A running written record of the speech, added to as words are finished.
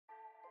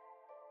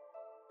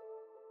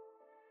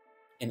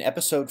In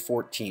episode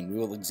 14, we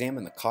will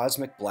examine the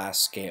cosmic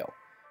blast scale,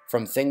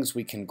 from things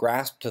we can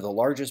grasp to the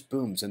largest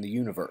booms in the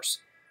universe.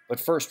 But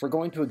first, we're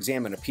going to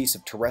examine a piece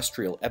of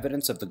terrestrial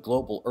evidence of the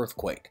global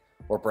earthquake,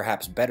 or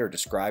perhaps better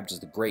described as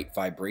the Great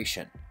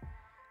Vibration.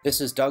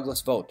 This is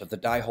Douglas Vogt of the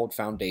Diehold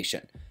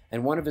Foundation,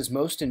 and one of his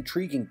most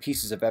intriguing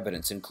pieces of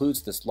evidence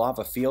includes this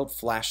lava field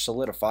flash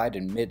solidified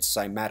in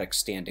mid-cymatic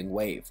standing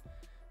wave.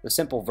 The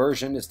simple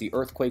version is the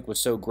earthquake was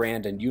so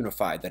grand and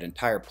unified that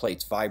entire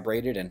plates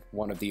vibrated and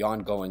one of the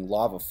ongoing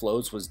lava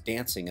flows was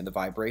dancing in the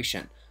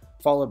vibration,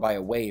 followed by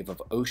a wave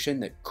of ocean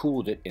that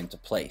cooled it into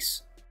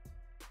place.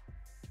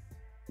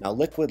 Now,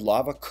 liquid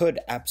lava could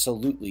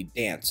absolutely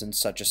dance in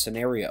such a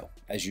scenario,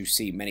 as you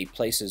see many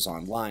places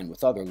online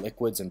with other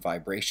liquids in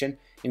vibration,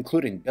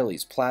 including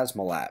Billy's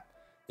Plasma Lab.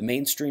 The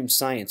mainstream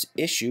science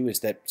issue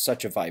is that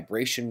such a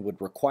vibration would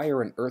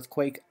require an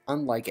earthquake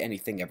unlike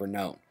anything ever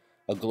known,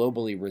 a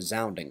globally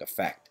resounding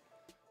effect.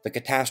 The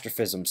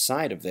catastrophism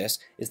side of this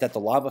is that the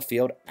lava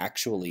field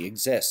actually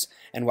exists,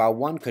 and while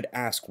one could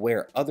ask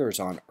where others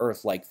on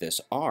Earth like this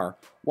are,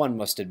 one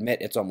must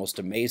admit it's almost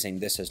amazing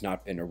this has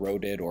not been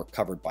eroded or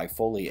covered by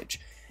foliage.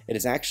 It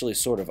is actually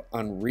sort of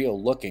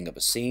unreal looking of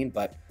a scene,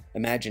 but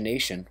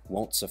imagination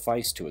won't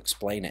suffice to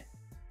explain it.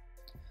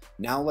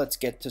 Now let's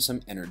get to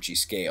some energy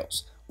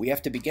scales. We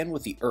have to begin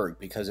with the erg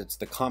because it's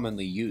the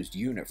commonly used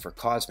unit for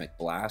cosmic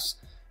blasts,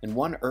 and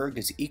 1 erg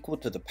is equal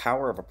to the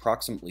power of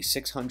approximately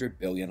 600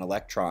 billion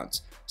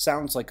electrons.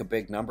 Sounds like a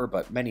big number,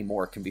 but many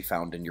more can be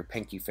found in your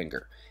pinky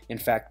finger. In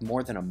fact,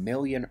 more than 1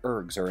 million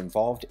ergs are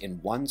involved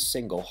in one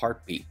single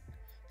heartbeat.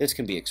 This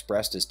can be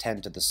expressed as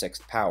 10 to the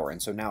 6th power,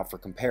 and so now for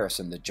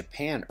comparison, the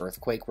Japan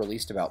earthquake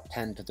released about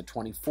 10 to the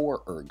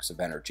 24 ergs of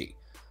energy.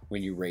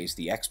 When you raise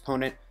the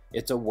exponent,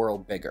 it's a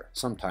world bigger,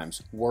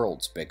 sometimes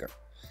worlds bigger.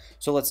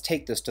 So let's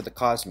take this to the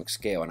cosmic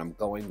scale, and I'm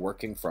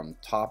working from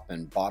top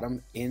and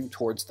bottom in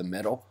towards the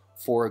middle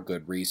for a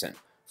good reason.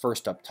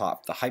 First up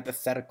top, the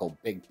hypothetical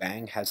Big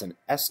Bang has an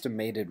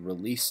estimated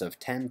release of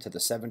 10 to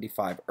the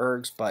 75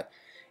 ergs, but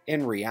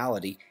in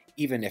reality,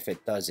 even if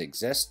it does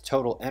exist,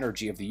 total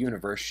energy of the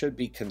universe should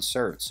be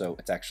conserved, so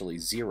it's actually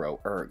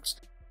 0 ergs.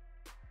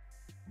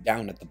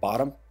 Down at the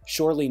bottom,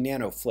 surely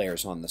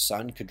nanoflares on the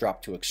Sun could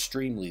drop to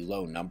extremely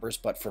low numbers,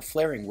 but for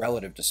flaring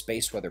relative to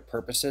space weather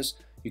purposes,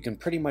 you can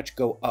pretty much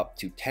go up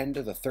to 10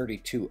 to the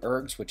 32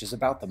 ergs, which is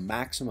about the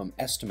maximum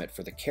estimate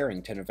for the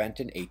Carrington event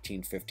in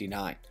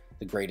 1859,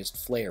 the greatest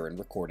flare in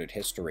recorded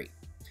history.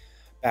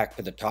 Back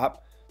to the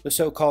top, the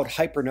so-called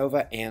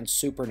hypernova and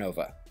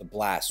supernova, the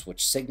blasts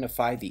which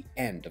signify the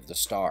end of the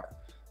star.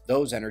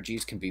 Those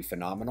energies can be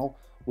phenomenal,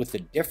 with the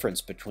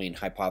difference between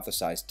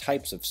hypothesized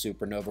types of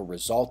supernova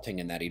resulting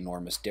in that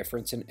enormous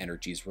difference in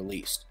energies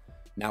released.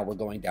 Now we're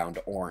going down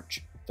to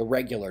orange, the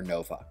regular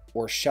nova,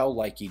 or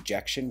shell-like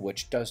ejection,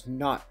 which does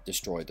not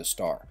destroy the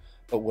star,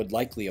 but would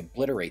likely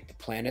obliterate the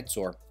planets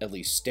or at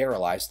least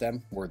sterilize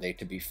them were they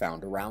to be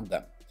found around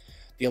them.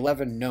 The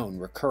 11 known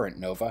recurrent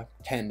nova,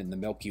 10 in the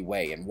Milky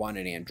Way and 1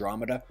 in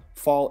Andromeda,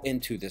 fall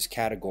into this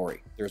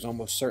category. There's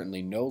almost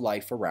certainly no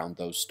life around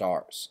those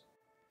stars.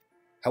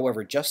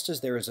 However, just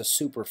as there is a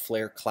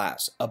superflare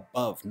class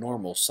above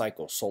normal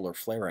cycle solar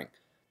flaring,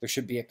 there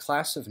should be a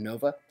class of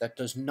nova that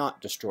does not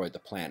destroy the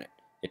planet.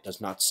 It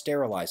does not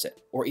sterilize it,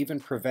 or even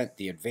prevent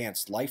the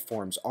advanced life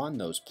forms on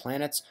those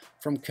planets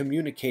from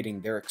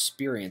communicating their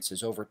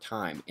experiences over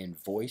time in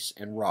voice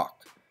and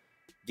rock.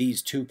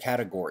 These two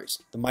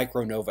categories, the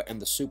micronova and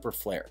the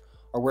superflare,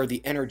 are where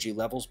the energy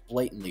levels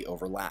blatantly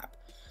overlap.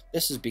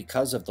 This is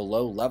because of the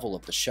low level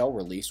of the shell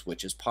release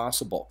which is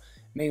possible,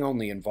 may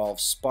only involve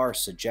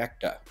sparse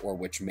ejecta, or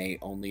which may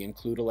only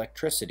include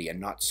electricity and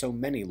not so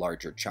many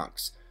larger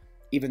chunks.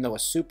 Even though a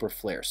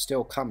superflare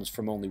still comes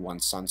from only one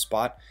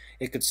sunspot,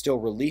 it could still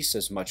release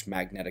as much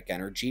magnetic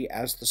energy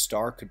as the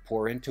star could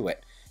pour into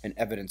it, and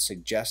evidence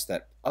suggests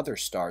that other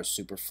stars'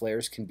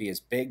 superflares can be as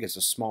big as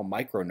a small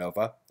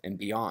micronova and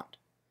beyond.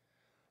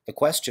 The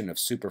question of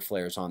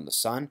superflares on the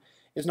Sun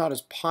is not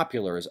as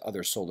popular as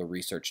other solar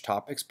research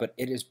topics, but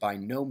it is by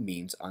no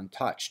means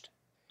untouched.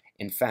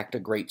 In fact, a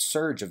great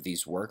surge of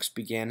these works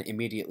began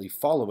immediately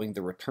following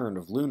the return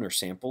of lunar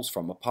samples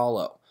from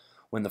Apollo.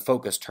 When the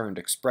focus turned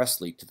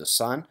expressly to the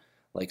Sun,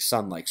 like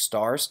Sun-like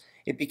stars,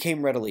 it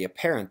became readily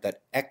apparent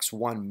that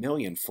X1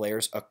 million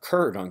flares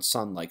occurred on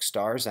Sun-like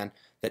stars and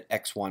that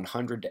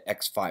X100 to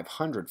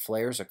X500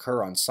 flares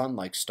occur on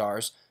Sun-like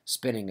stars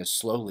spinning as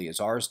slowly as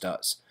ours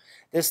does.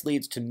 This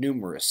leads to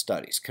numerous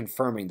studies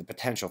confirming the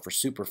potential for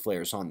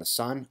superflares on the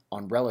Sun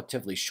on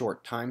relatively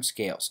short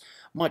timescales,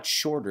 much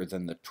shorter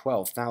than the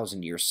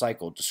 12,000-year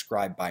cycle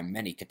described by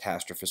many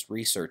catastrophist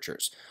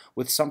researchers,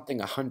 with something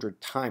 100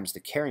 times the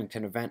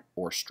Carrington event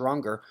or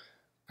stronger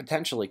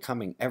potentially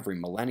coming every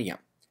millennium.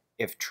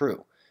 If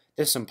true,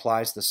 this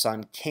implies the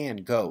Sun can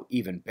go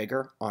even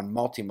bigger on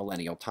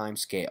multi-millennial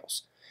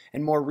timescales.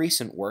 And more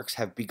recent works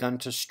have begun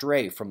to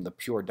stray from the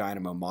pure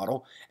dynamo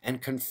model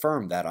and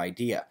confirm that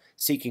idea,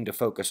 seeking to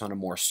focus on a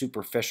more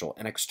superficial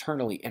and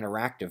externally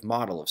interactive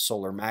model of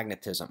solar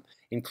magnetism,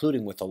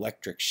 including with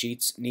electric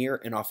sheets near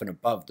and often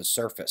above the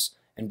surface,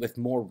 and with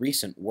more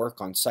recent work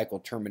on cycle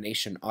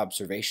termination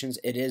observations,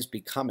 it is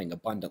becoming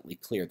abundantly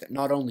clear that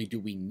not only do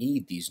we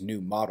need these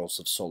new models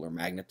of solar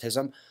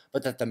magnetism,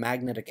 but that the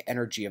magnetic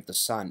energy of the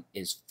Sun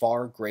is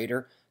far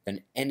greater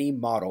than any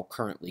model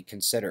currently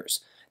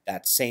considers.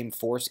 That same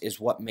force is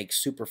what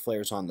makes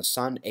superflares on the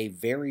Sun a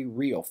very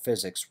real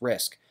physics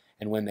risk,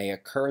 and when they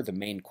occur, the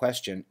main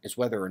question is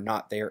whether or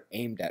not they are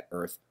aimed at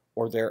Earth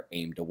or they're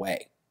aimed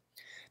away.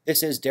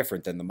 This is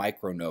different than the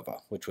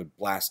micronova, which would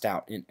blast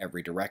out in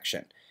every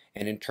direction,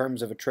 and in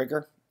terms of a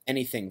trigger,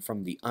 anything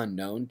from the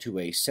unknown to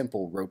a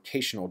simple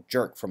rotational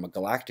jerk from a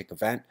galactic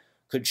event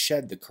could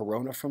shed the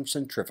corona from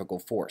centrifugal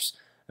force.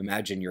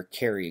 Imagine you're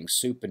carrying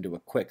soup into a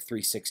quick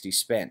 360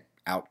 spin.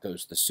 Out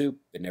goes the soup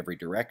in every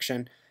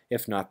direction,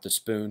 if not the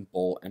spoon,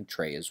 bowl, and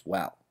tray as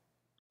well.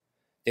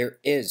 There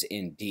is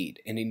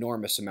indeed an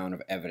enormous amount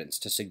of evidence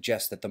to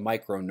suggest that the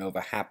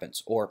micronova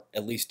happens, or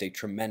at least a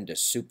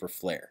tremendous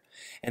superflare.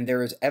 And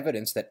there is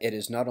evidence that it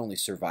is not only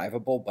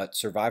survivable, but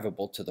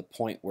survivable to the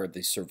point where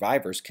the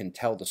survivors can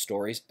tell the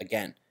stories,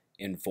 again,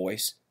 in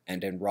voice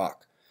and in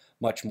rock.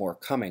 Much more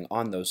coming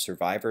on those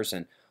survivors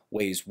and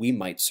ways we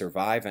might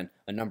survive, and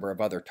a number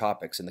of other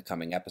topics in the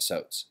coming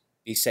episodes.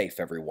 Be safe,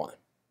 everyone.